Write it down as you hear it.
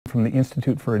from the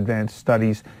Institute for Advanced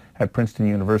Studies at Princeton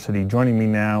University. Joining me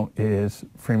now is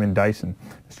Freeman Dyson.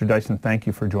 Mr. Dyson, thank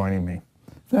you for joining me.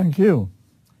 Thank you.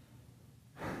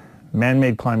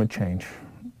 Man-made climate change.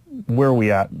 Where are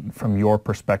we at from your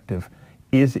perspective?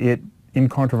 Is it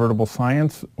incontrovertible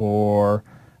science, or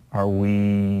are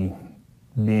we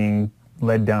being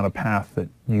led down a path that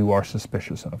you are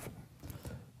suspicious of?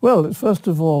 Well, first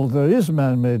of all, there is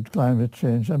man-made climate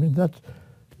change. I mean,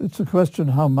 it's a question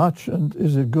how much and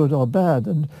is it good or bad?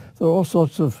 And there are all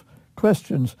sorts of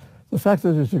questions. The fact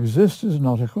that it exists is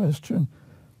not a question.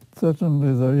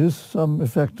 Certainly there is some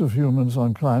effect of humans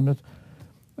on climate,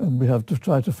 and we have to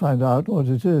try to find out what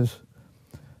it is.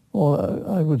 All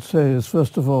I would say is,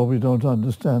 first of all, we don't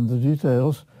understand the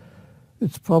details.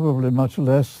 It's probably much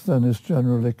less than is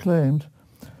generally claimed.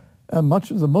 And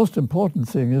the most important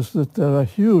thing is that there are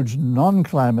huge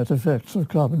non-climate effects of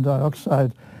carbon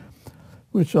dioxide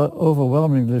which are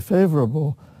overwhelmingly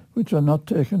favorable, which are not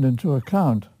taken into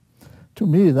account. To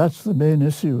me, that's the main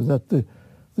issue, that the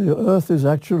Earth is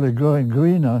actually growing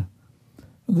greener.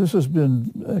 This has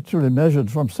been actually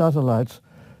measured from satellites.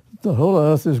 The whole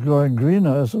Earth is growing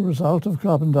greener as a result of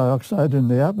carbon dioxide in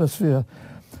the atmosphere.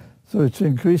 So it's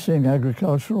increasing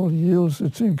agricultural yields,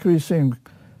 it's increasing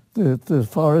the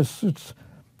forests, it's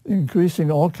increasing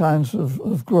all kinds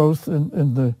of growth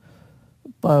in the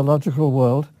biological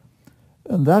world.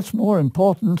 And that's more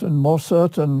important and more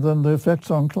certain than the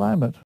effects on climate.